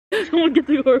Someone get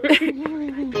the word.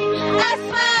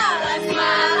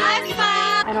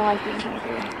 I don't like being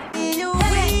 23.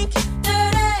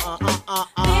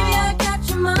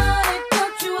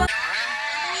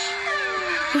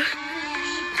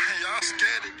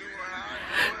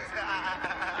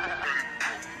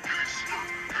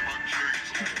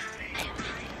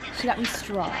 She got me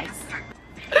straws.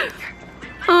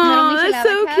 Oh, that's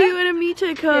so cute in a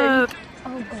Micha cup.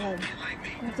 Oh god.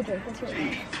 I have to break this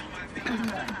right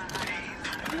now.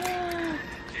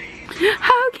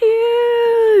 How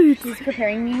cute! She's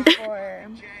preparing me for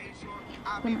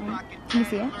when can you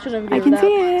see it? I can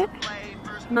see it.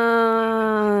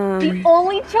 The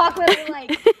only chocolate I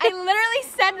like. I literally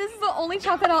said this is the only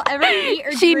chocolate I'll ever eat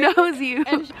or She drink. knows you.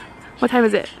 What time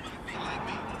is it?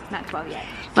 Not 12 yet.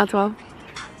 Not 12?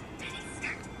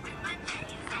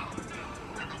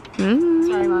 Mm.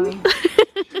 Sorry, mommy.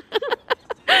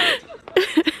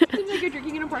 Seems like you're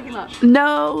drinking in a parking lot.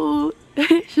 No.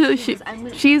 She's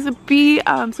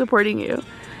supporting you.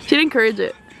 She'd encourage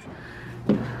it.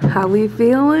 How we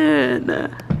feeling?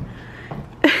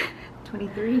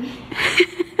 23.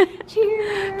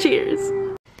 Cheers. Cheers.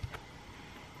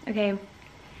 Okay.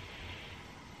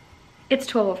 It's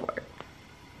 12:04.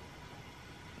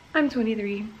 I'm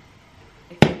 23.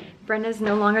 Brenda's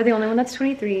no longer the only one that's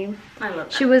 23. I love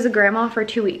that. She was a grandma for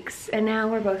 2 weeks, and now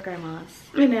we're both grandmas.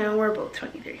 And now we're both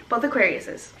 23. Both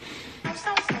Aquariuses.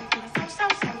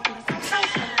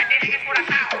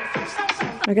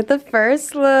 Look at the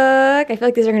first look. I feel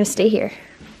like these are gonna stay here.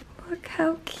 Look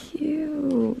how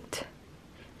cute.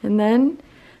 And then,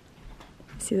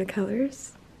 see the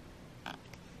colors?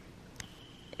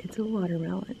 It's a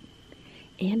watermelon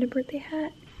and a birthday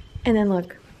hat. And then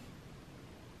look,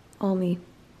 all me.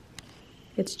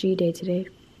 It's G day today.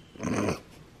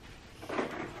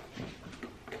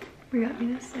 We got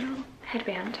me this little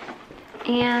headband.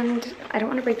 And I don't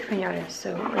want to break the piñata,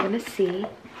 so we're gonna see.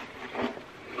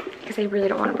 Because I really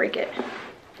don't want to break it.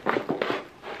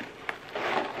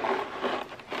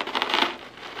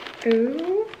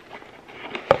 Ooh.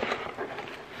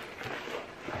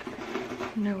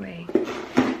 No way.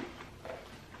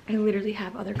 I literally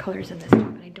have other colors in this top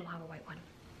and I don't have a white one.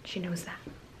 She knows that.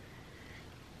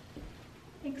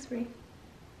 Thanks, Brie.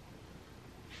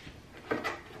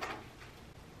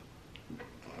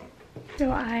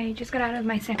 So I just got out of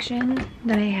my section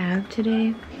that I have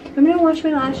today. I'm gonna wash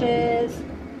my lashes.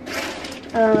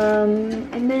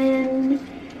 And then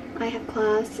I have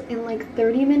class in like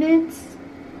 30 minutes,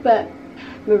 but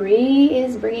Marie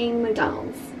is bringing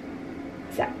McDonald's.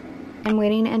 So I'm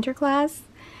waiting to enter class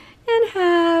and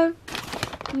have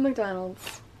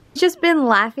McDonald's. Just been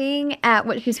laughing at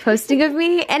what she's posting of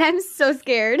me and I'm so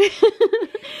scared. I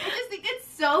just think it's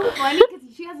so funny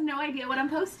because she has no idea what I'm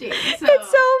posting. So.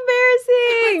 It's so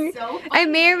embarrassing. It's so funny. I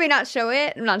may or may not show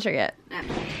it. I'm not sure yet.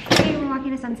 Okay, we're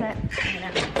walking to sunset.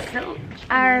 So,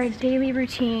 Our daily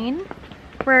routine.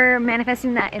 We're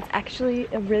manifesting that it's actually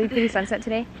a really pretty sunset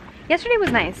today. Yesterday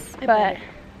was nice, but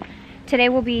today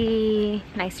will be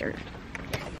nicer.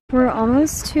 We're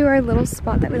almost to our little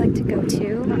spot that we like to go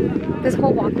to. This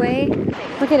whole walkway.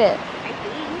 Look at it.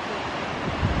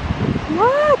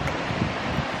 Look!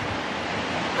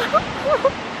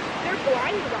 they're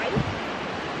blind, right?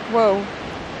 Whoa.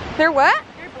 They're what?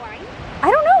 They're blind?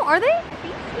 I don't know, are they? I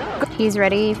think so. He's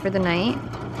ready for the night.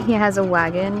 He has a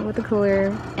wagon with a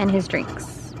cooler and his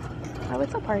drinks. Oh,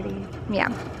 it's a party. Yeah.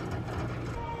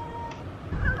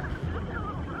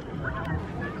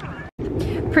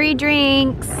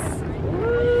 Pre-drinks.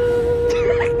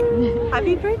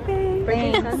 Happy birthday.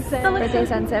 Birthday sunset. Birthday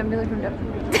sunset. I'm really pumped up.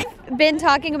 Been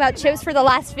talking about chips for the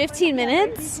last 15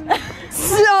 minutes.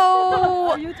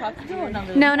 So. Are you talking to her?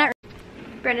 No, not really.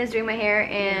 Brenda's doing my hair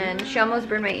and she almost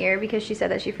burned my ear because she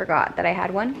said that she forgot that I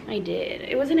had one. I did.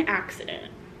 It was an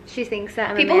accident. She thinks that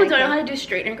I'm People a who don't mannequin. know how to do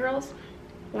straightener curls,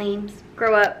 lames.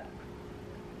 Grow up.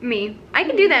 Me. I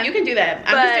can do them. You can do that.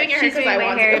 I'm But just doing your hair she's because doing I my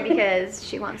want hair to. because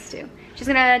she wants to. She's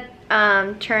gonna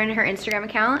turn her Instagram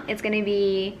account. It's gonna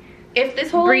be If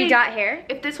this whole Brie.hair.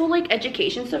 if this whole like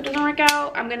education stuff doesn't work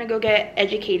out, I'm gonna go get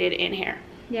educated in hair.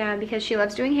 Yeah, because she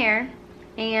loves doing hair,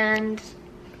 and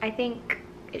I think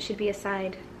it should be a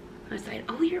side. I was like,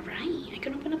 oh, you're right. I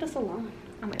could open up a salon.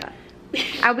 Oh my god.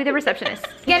 I'll be the receptionist.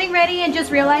 Getting ready and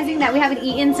just realizing that we haven't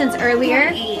eaten since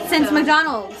earlier, since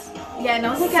McDonald's. Yeah,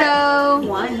 no, it's like So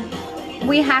one.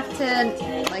 we have to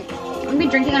like. I'm gonna be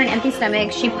drinking on an empty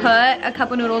stomach. She put a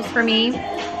cup of noodles for me.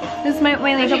 This is what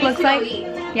my makeup looks like.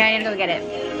 Yeah, I need to go get it.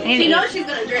 I need to She eat. knows she's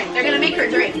gonna drink. They're gonna make her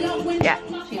drink. Yeah.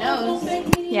 She knows.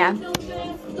 Yeah.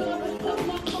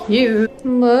 Cute.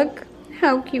 Look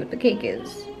how cute the cake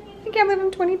is. I can't believe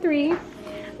I'm 23.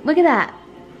 Look at that.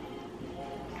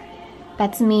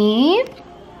 That's me.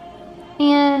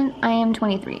 And I am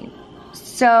 23.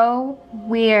 So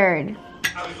weird.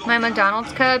 My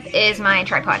McDonald's cup is my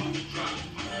tripod.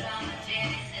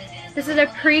 This is a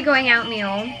pre-going out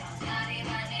meal.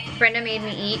 Brenda made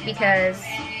me eat because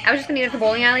I was just gonna eat at the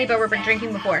bowling alley, but we're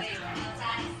drinking before.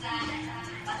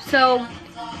 So,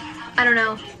 I don't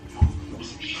know.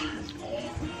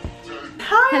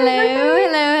 Hi,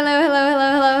 Hello.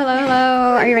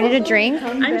 Are you ready to drink?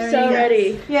 I'm so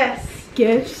ready. Yes.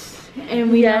 Gifts,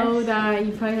 and we know that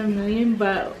you probably have a million,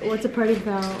 but what's a party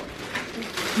without more?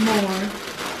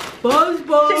 Buzz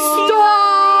balls!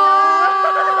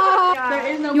 Stop! There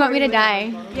is no You want me to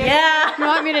party die? without Yeah. You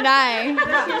want me to die?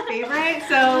 That's your favorite,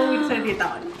 so we decided to get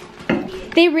that one.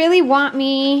 They really want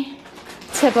me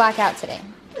to black out today.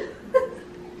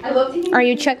 I love taking. Are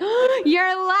you check?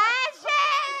 Your lashes!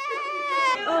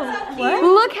 Oh, what?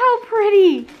 Look how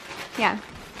pretty. Yeah.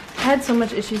 I had so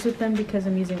much issues with them because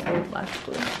I'm using old lash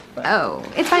glue. But Oh,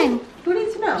 it's fine. Who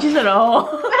needs to know? she said, oh.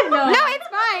 I know. No, it's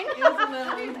fine. Do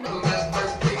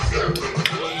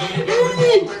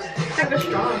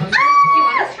you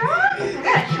want a straw? I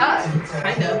got a shot.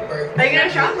 Kind of. Are you gonna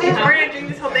shot me? We're gonna drink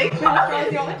this whole thing?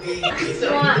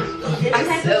 I'm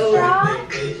so straw.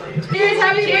 Cheers,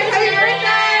 happy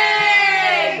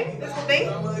birthday! This whole thing?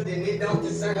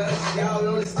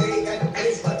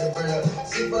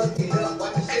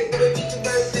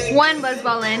 One buzz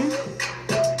ball in.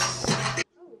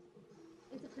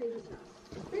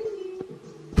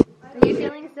 Are you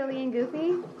feeling silly and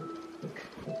goofy?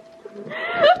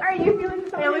 Are you feeling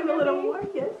so a little more?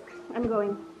 Yes. I'm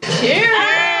going. Cheers!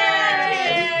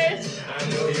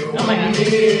 Oh my god.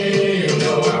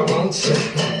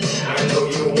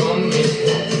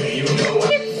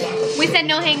 We said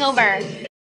no hangover.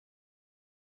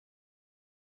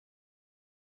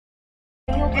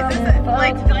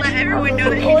 Like to let everyone know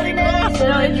that he's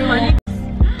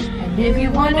And if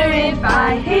you wonder if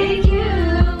I hate you,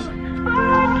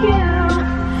 fuck you.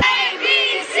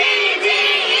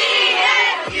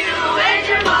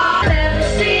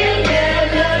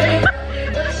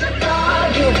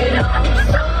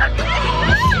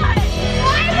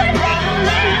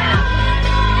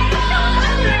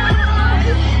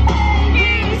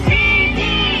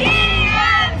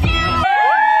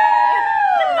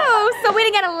 Oh, so we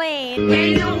didn't get a lane.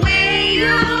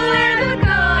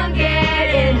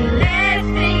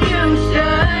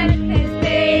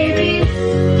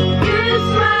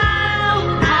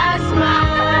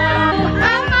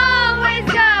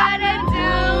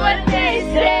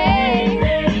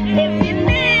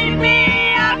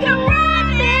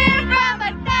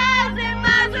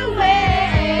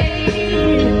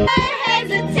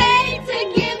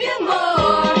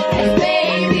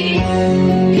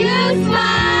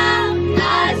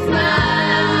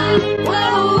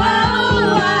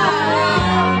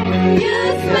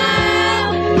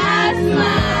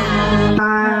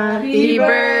 Happy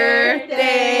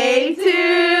birthday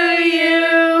to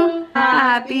you.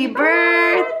 Happy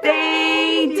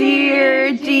birthday,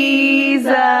 dear Jesus.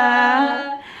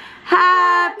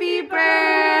 Happy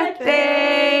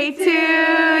birthday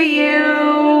to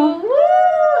you.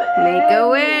 Make a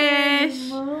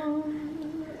wish.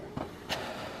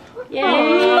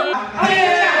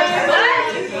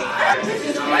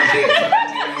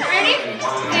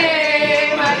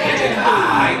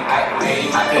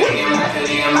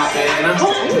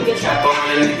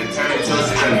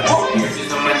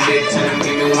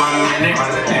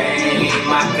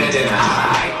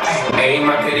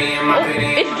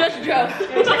 It's just Joe.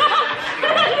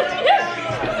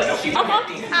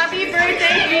 Happy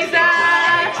birthday,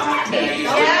 Jesus!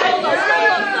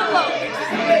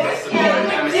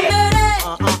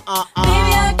 Yeah.